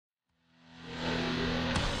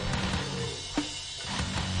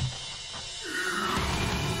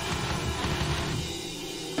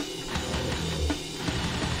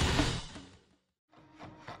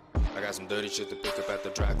dirty shit to pick up at the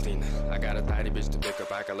dry cleaner. I got a tidy bitch to pick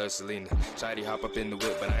up, I got love Selena. Shawty hop up in the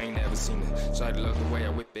whip, but I ain't never seen her. Shawty love the way I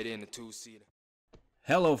whip it in a two-seater.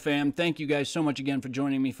 Hello fam, thank you guys so much again for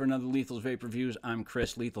joining me for another Lethal's Vape Reviews. I'm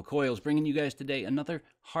Chris, Lethal Coils, bringing you guys today another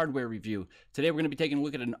hardware review. Today we're going to be taking a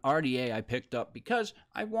look at an RDA I picked up because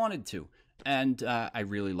I wanted to. And I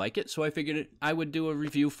really like it, so I figured I would do a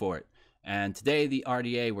review for it. And today the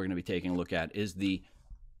RDA we're going to be taking a look at is the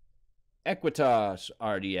Aequitas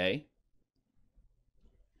RDA.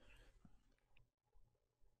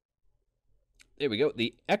 There we go,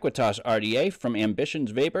 the Aequitas RDA from Ambitionz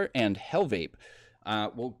Vaper and Hellvape.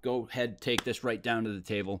 We'll go ahead, take this right down to the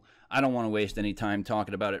table. I don't want to waste any time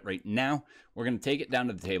talking about it right now. We're going to take it down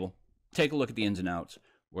to the table, take a look at the ins and outs.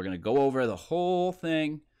 We're going to go over the whole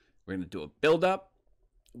thing. We're going to do a build-up,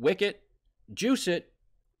 wick it, juice it,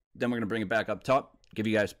 then we're going to bring it back up top, give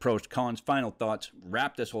you guys pros, cons, final thoughts,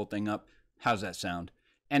 wrap this whole thing up. How's that sound?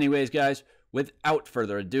 Anyways, guys, without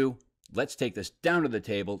further ado, let's take this down to the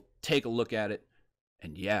table, take a look at it,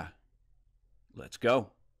 and yeah, let's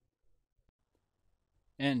go.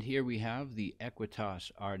 And here we have the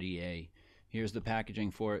Aequitas RDA. Here's the packaging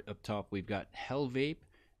for it. Up top, we've got Hellvape,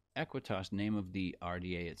 Aequitas, name of the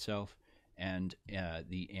RDA itself, and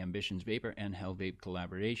the Ambitionz Vaper and Hellvape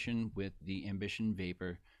collaboration with the Ambitionz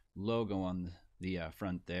Vaper logo on the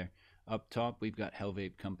front there. Up top, we've got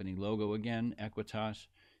Hellvape company logo again, Aequitas.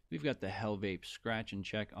 We've got the Hellvape scratch and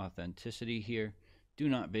check authenticity here. Do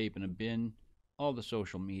not vape in a bin. All the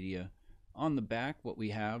social media. On the back, what we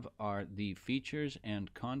have are the features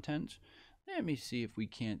and contents. Let me see if we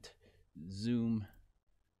can't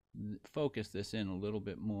focus this in a little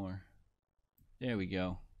bit more. There we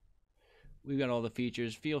go. We've got all the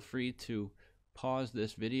features. Feel free to pause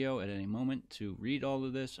this video at any moment to read all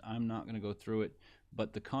of this. I'm not going to go through it,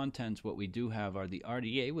 but the contents, what we do have are the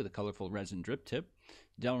RDA with a colorful resin drip tip,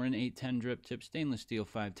 Delrin 810 drip tip, stainless steel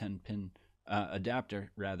 510 pin adapter,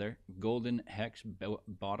 golden hex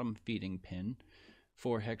bottom feeding pin,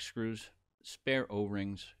 4 hex screws, spare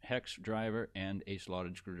O-rings, hex driver, and a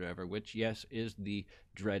slotted screwdriver, which, yes, is the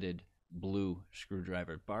dreaded blue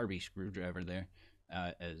screwdriver, Barbie screwdriver there,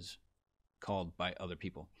 as called by other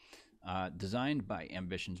people. Designed by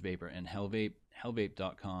Ambitionz Vaper and Hellvape,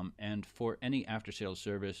 hellvape.com, and for any after-sales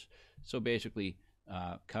service, so basically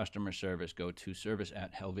customer service, go to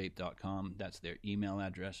service@hellvape.com. That's their email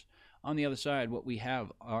address. On the other side, what we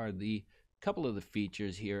have are the couple of the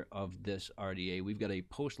features here of this RDA. We've got a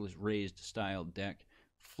postless raised style deck,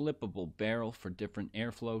 flippable barrel for different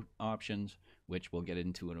airflow options, which we'll get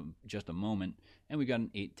into in just a moment, and we've got an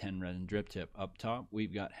 810 resin drip tip. Up top,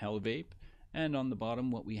 we've got Hellvape, and on the bottom,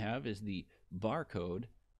 what we have is the barcode,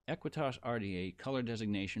 Aequitas RDA color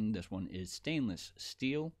designation. This one is stainless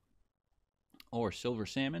steel or silver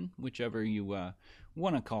salmon, whichever you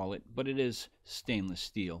want to call it, but it is stainless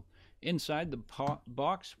steel. Inside the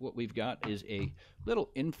box, what we've got is a little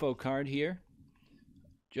info card here,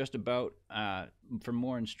 just about for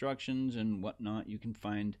more instructions and whatnot. You can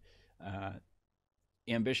find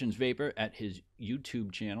Ambitionz Vaper at his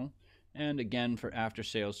YouTube channel. And again, for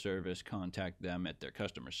after-sales service, contact them at their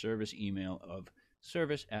customer service email of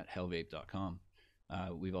service@hellvape.com.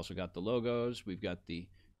 We've also got the logos. We've got the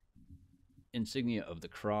insignia of the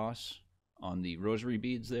cross on the rosary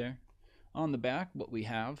beads there. On the back, what we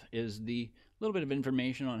have is the little bit of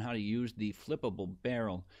information on how to use the flippable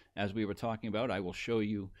barrel. As we were talking about, I will show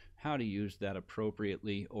you how to use that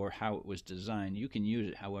appropriately or how it was designed. You can use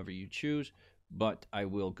it however you choose, but I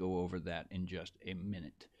will go over that in just a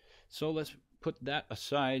minute. So let's put that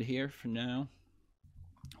aside here for now.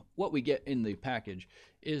 What we get in the package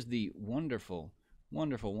is the wonderful,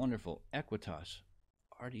 wonderful, wonderful Aequitas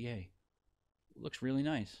RDA. Looks really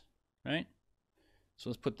nice, right? So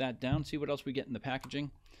let's put that down, see what else we get in the packaging.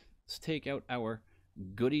 Let's take out our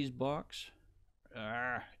goodies box.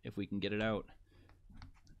 If we can get it out.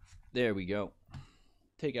 There we go.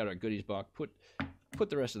 Take out our goodies box. Put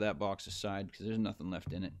the rest of that box aside because there's nothing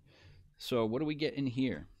left in it. So what do we get in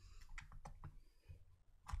here?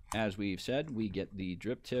 As we've said, we get the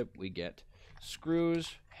drip tip, we get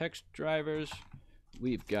screws, hex drivers,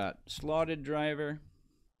 we've got slotted driver,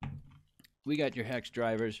 we got your hex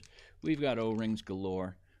drivers, we've got O-rings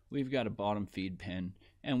galore, we've got a bottom feed pin,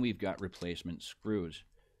 and we've got replacement screws.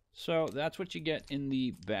 So that's what you get in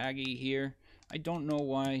the baggie here. I don't know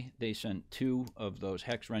why they sent 2 of those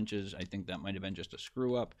hex wrenches. I think that might have been just a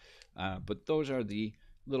screw up, but those are the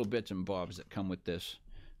little bits and bobs that come with this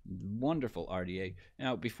wonderful RDA.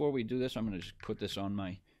 Now, before we do this, I'm going to just put this on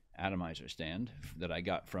my atomizer stand that I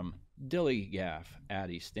got from Dillygaff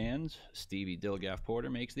Addy Stands. Stevie Dillygaff Porter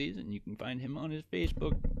makes these, and you can find him on his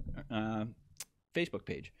Facebook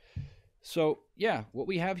page. So yeah, what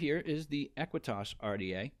we have here is the Aequitas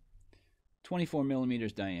RDA, 24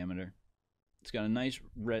 millimeters diameter. It's got a nice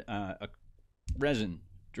resin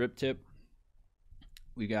drip tip.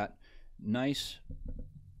 We got nice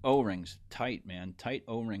O-rings, tight, man, tight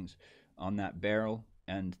O-rings on that barrel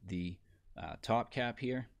and the top cap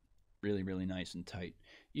here. Really, really nice and tight.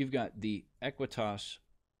 You've got the Aequitas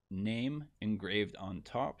name engraved on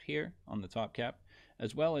top here, on the top cap,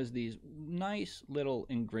 as well as these nice little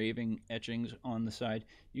engraving etchings on the side.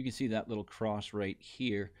 You can see that little cross right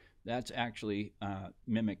here. That's actually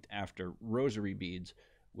mimicked after rosary beads,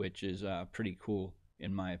 which is pretty cool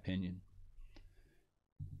in my opinion.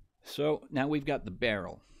 So now we've got the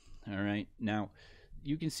barrel. All right, now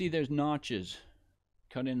you can see there's notches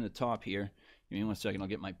cut in the top here. Give me 1 second, I'll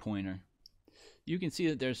get my pointer. You can see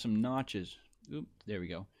that there's some notches. Oop, there we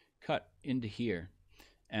go. Cut into here.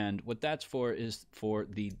 And what that's for is for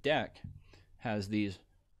the deck has these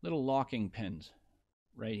little locking pins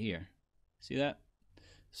right here. See that?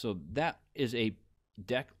 So that is a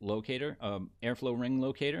deck locator, airflow ring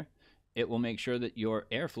locator. It will make sure that your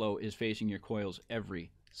airflow is facing your coils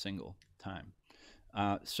every single time.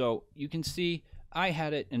 So you can see I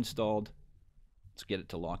had it installed. Let's get it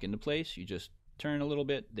to lock into place. You just turn a little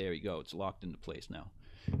bit. There you go. It's locked into place now.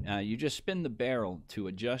 You just spin the barrel to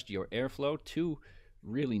adjust your airflow to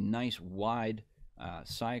really nice wide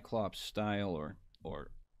Cyclops style or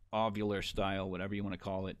ovular style, whatever you want to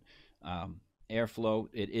call it, airflow.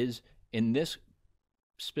 It is in this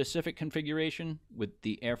specific configuration with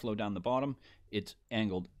the airflow down the bottom, it's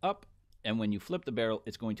angled up, and when you flip the barrel,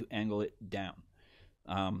 it's going to angle it down.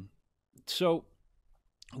 So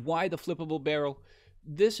why the flippable barrel?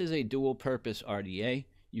 This is a dual purpose RDA.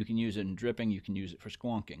 You can use it in dripping, you can use it for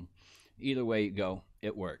squonking. Either way you go,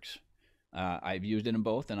 it works. I've used it in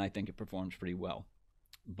both, and I think it performs pretty well.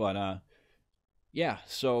 But yeah,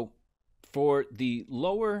 so for the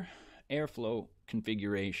lower airflow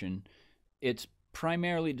configuration, it's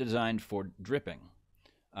primarily designed for dripping.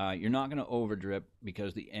 You're not going to over drip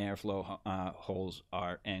because the airflow holes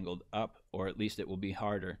are angled up, or at least it will be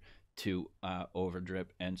harder to over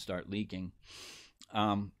drip and start leaking.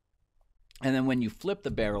 And then when you flip the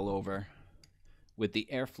barrel over with the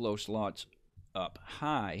airflow slots up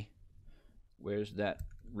high, where's that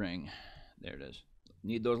ring? There it is.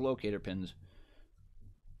 Need those locator pins.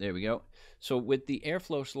 There we go. So with the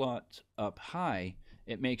airflow slots up high,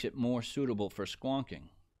 it makes it more suitable for squonking,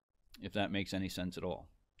 if that makes any sense at all.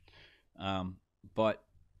 But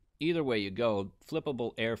either way you go,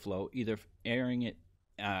 flippable airflow, either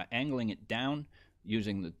angling it down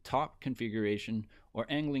using the top configuration or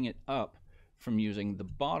angling it up from using the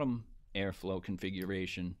bottom airflow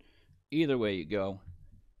configuration, either way you go,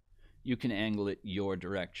 you can angle it your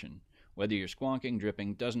direction. Whether you're squonking,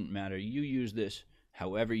 dripping, doesn't matter. You use this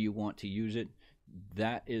however you want to use it.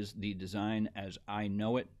 That is the design as I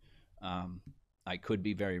know it. I could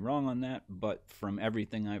be very wrong on that, but from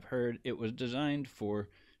everything I've heard, it was designed for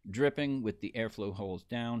dripping with the airflow holes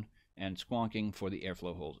down and squonking for the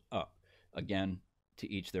airflow holes up. Again,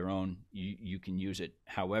 to each their own. You can use it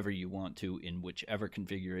however you want to, in whichever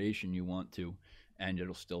configuration you want to, and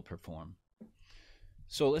it'll still perform.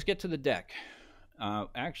 So let's get to the deck.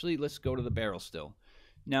 Actually, let's go to the barrel still.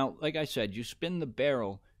 Now, like I said, you spin the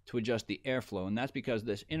barrel to adjust the airflow, and that's because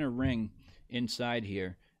this inner ring inside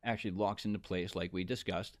here actually locks into place like we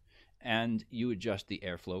discussed, and you adjust the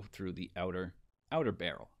airflow through the outer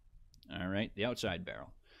barrel. All right, the outside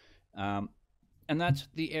barrel. And that's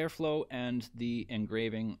the airflow and the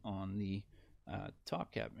engraving on the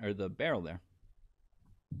top cap, or the barrel there.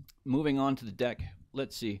 Moving on to the deck,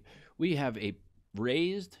 let's see. We have a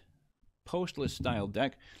raised postless style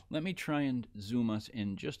deck. Let me try and zoom us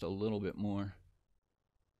in just a little bit more.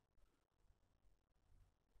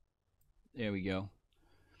 There we go.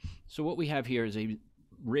 So what we have here is a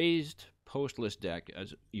raised postless deck.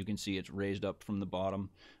 As you can see, it's raised up from the bottom,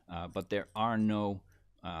 but there are no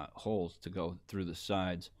holes to go through the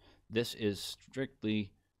sides. This is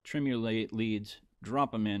strictly trim your leads,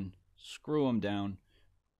 drop them in, screw them down,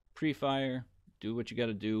 pre-fire, do what you got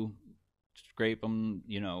to do, scrape them,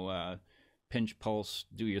 pinch pulse,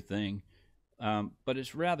 do your thing. But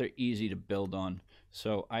it's rather easy to build on,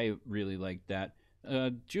 so I really like that.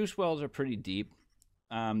 Juice wells are pretty deep.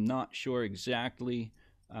 I'm not sure exactly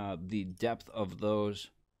the depth of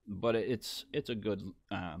those, but it's a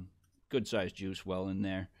good sized juice well in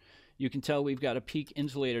there. You can tell we've got a peak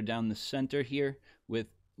insulator down the center here with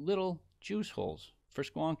little juice holes for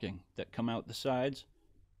squonking that come out the sides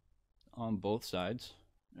on both sides.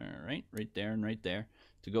 All right, right there and right there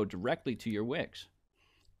to go directly to your wicks,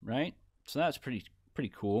 right? So that's pretty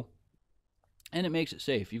cool. and it makes it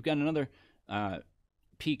safe. You've got another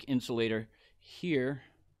peak insulator here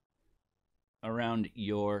around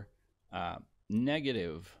your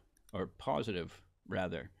negative, or positive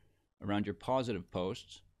rather, around your positive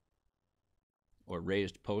posts, or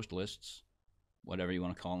raised post lists, whatever you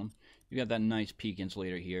want to call them. You got that nice peak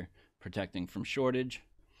insulator here protecting from shortage.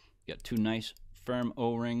 You got two nice firm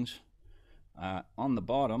O-rings on the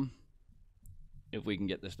bottom. If we can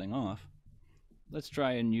get this thing off, let's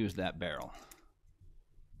try and use that barrel.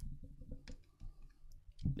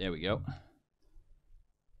 There we go.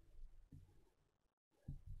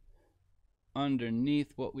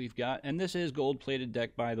 Underneath what we've got, and this is gold plated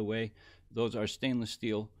deck, by the way. Those are stainless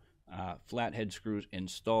steel flathead screws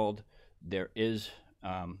installed. There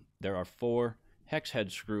are 4 hex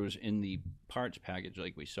head screws in the parts package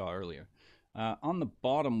like we saw earlier. On the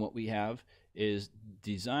bottom, what we have is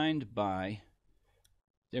designed by,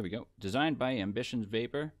 there we go, designed by Ambitionz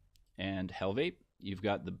Vaper and Hellvape. You've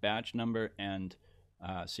got the batch number and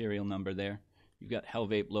serial number there. You've got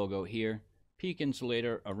Hellvape logo here. Peak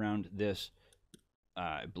insulator around this.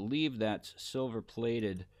 I believe that's silver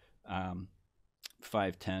plated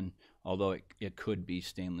 510, although it could be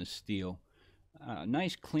stainless steel.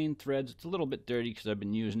 Nice clean threads. It's a little bit dirty because I've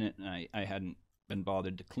been using it and I hadn't been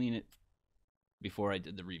bothered to clean it before I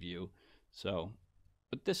did the review. So,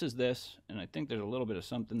 but this is this, and I think there's a little bit of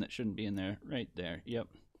something that shouldn't be in there. Right there. Yep.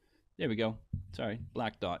 There we go. Sorry,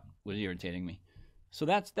 black dot was irritating me. So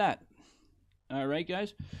that's that. All right,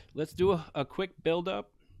 guys. Let's do a quick build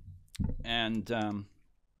up, and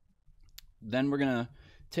then we're gonna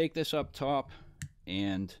take this up top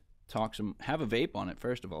and have a vape on it.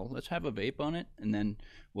 First of all, let's have a vape on it, and then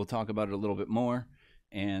we'll talk about it a little bit more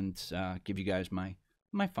and give you guys my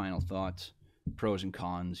final thoughts, pros and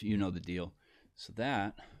cons. You know the deal. So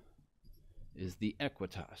that is the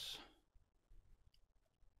Aequitas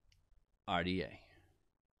RDA.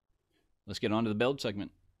 Let's get on to the build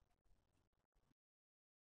segment.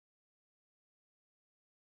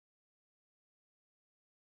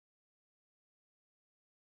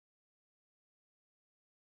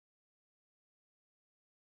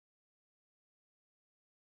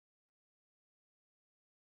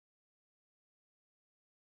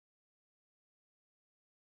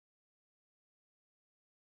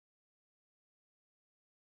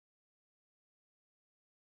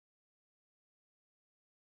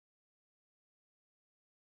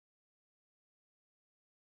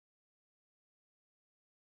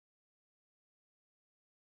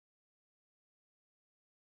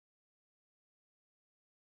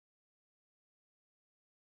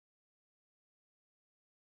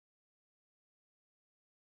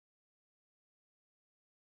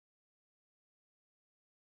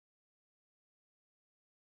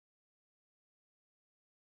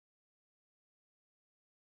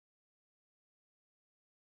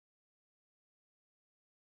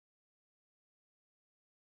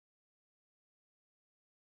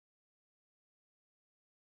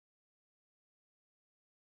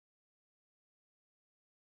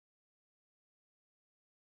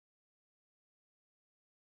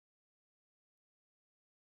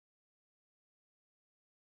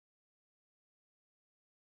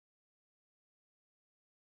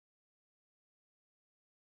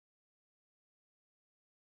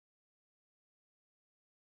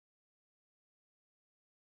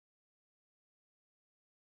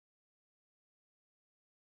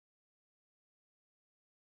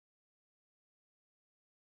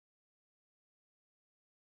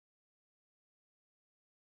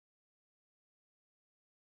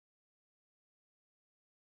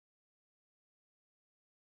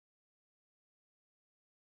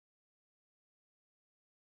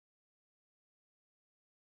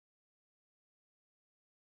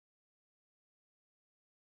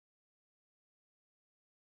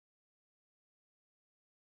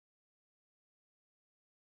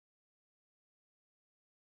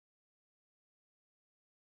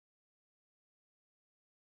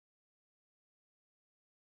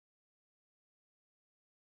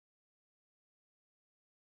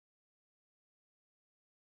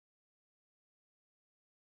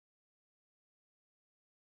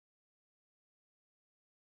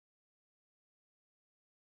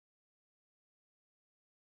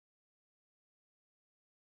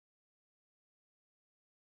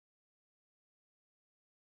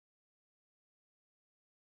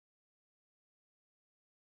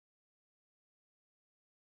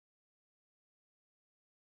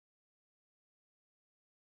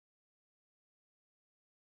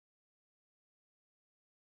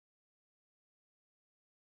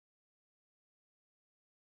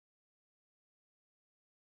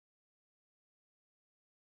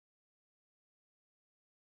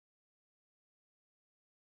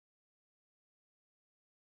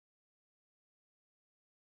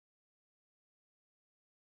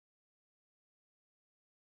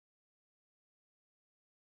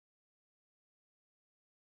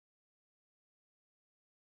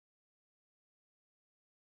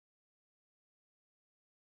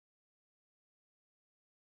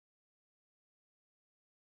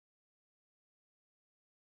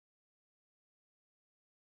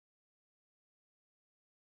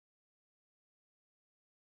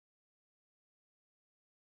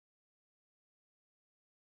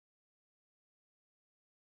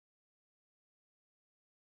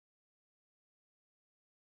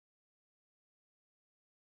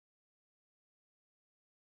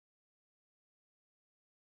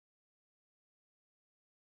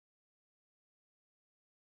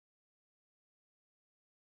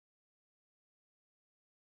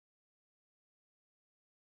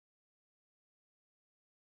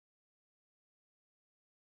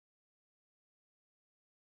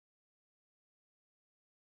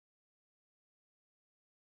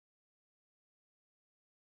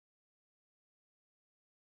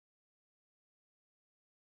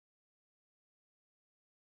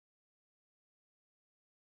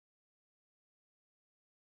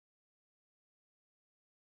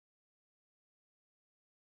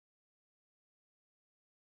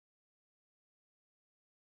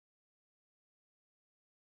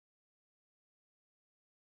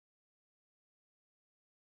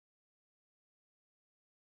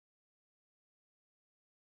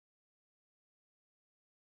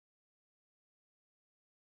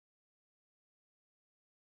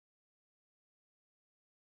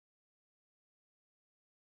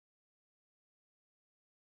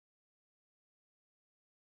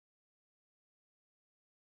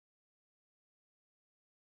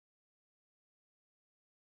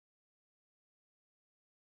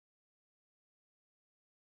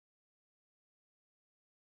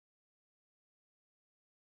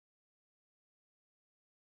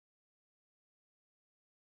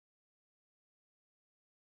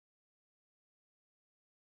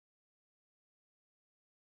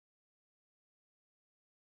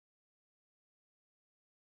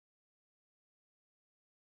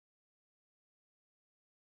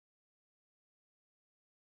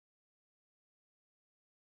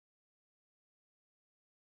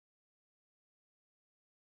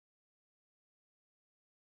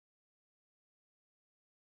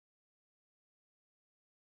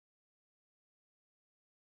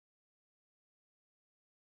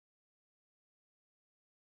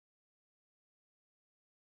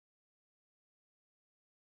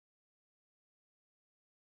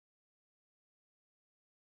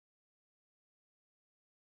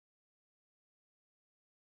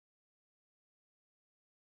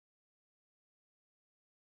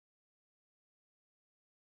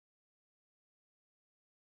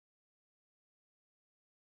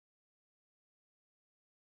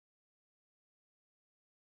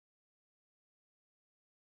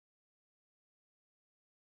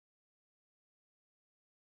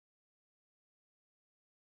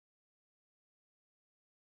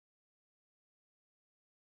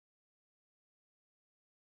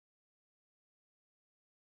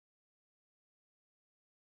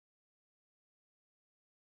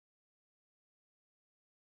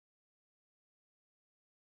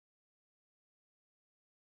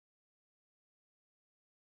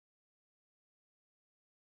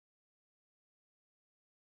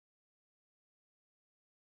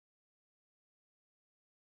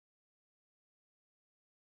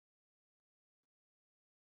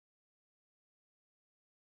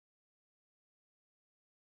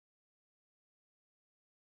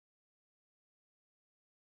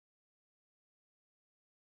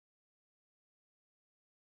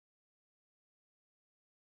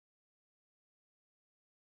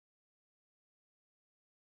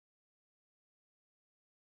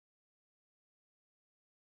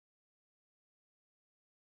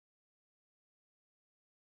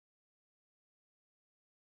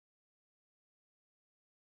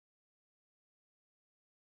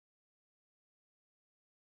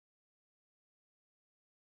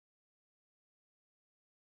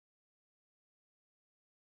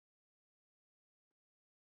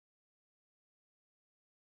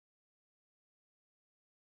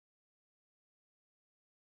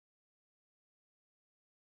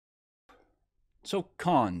 So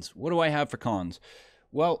cons. What do I have for cons?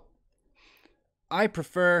 Well, I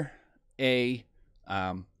prefer a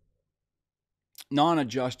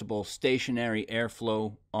non-adjustable stationary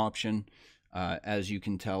airflow option, as you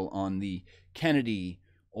can tell on the Kennedy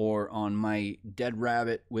or on my Dead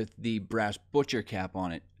Rabbit with the brass butcher cap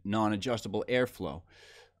on it, non-adjustable airflow.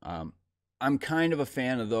 I'm kind of a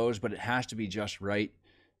fan of those, but it has to be just right.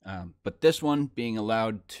 But this one, being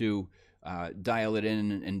allowed to dial it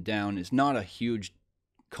in and down, is not a huge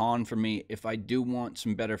con for me. If I do want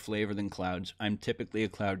some better flavor than clouds, I'm typically a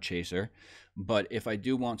cloud chaser, but if I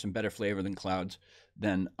do want some better flavor than clouds,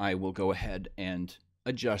 then I will go ahead and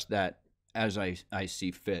adjust that as I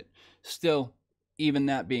see fit. Still, even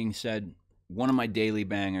that being said, one of my daily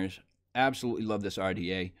bangers. Absolutely love this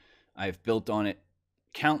RDA. I've built on it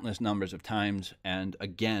countless numbers of times, and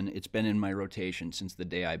again, it's been in my rotation since the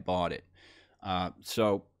day I bought it.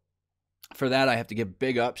 So for that, I have to give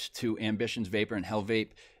big ups to Ambitionz Vaper and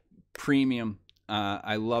Hellvape. Premium.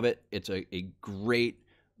 I love it. It's a great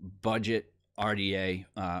budget RDA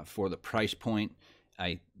for the price point.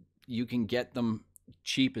 You can get them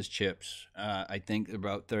cheap as chips. I think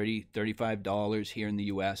about $30, $35 here in the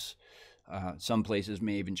US. Some places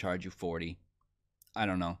may even charge you $40. I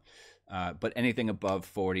don't know. But anything above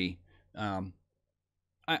 $40,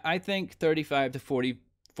 I think $35 to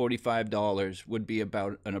 $45 would be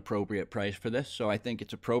about an appropriate price for this. So I think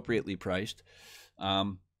it's appropriately priced,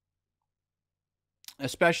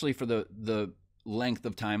 especially for the length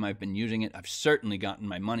of time I've been using it. I've certainly gotten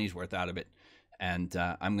my money's worth out of it, and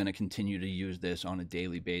I'm going to continue to use this on a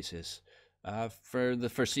daily basis for the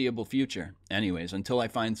foreseeable future. Anyways, until I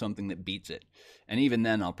find something that beats it. And even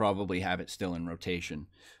then, I'll probably have it still in rotation.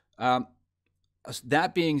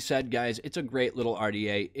 That being said, guys, it's a great little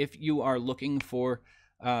RDA. If you are looking for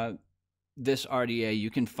this RDA, you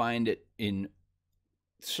can find it in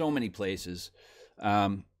so many places.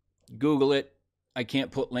 Google it. I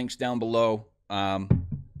can't put links down below.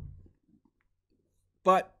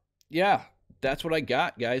 But yeah, that's what I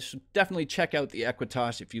got, guys. So definitely check out the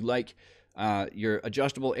Aequitas if you like your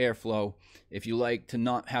adjustable airflow, if you like to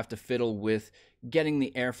not have to fiddle with getting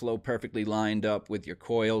the airflow perfectly lined up with your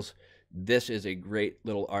coils. This is a great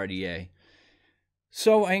little RDA.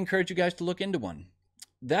 So I encourage you guys to look into one.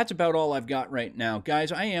 That's about all I've got right now.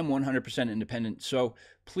 Guys, I am 100% independent, so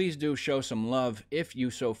please do show some love if you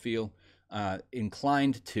so feel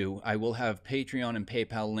inclined to. I will have Patreon and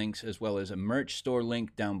PayPal links, as well as a merch store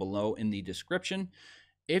link down below in the description.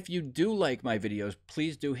 If you do like my videos,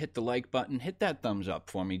 please do hit the like button. Hit that thumbs up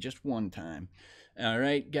for me just one time. All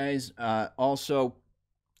right, guys. Also,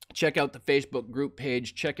 check out the Facebook group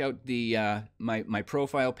page. Check out the my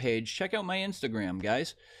profile page. Check out my Instagram,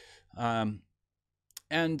 guys.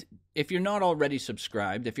 And if you're not already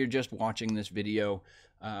subscribed, if you're just watching this video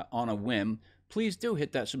on a whim, please do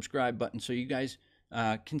hit that subscribe button so you guys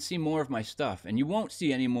can see more of my stuff. And you won't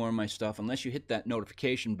see any more of my stuff unless you hit that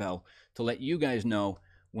notification bell to let you guys know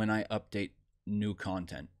when I update new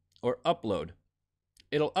content or upload.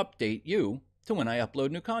 It'll update you to when I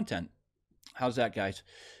upload new content. How's that, guys?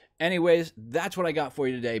 Anyways, that's what I got for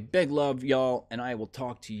you today. Big love, y'all, and I will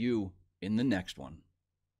talk to you in the next one.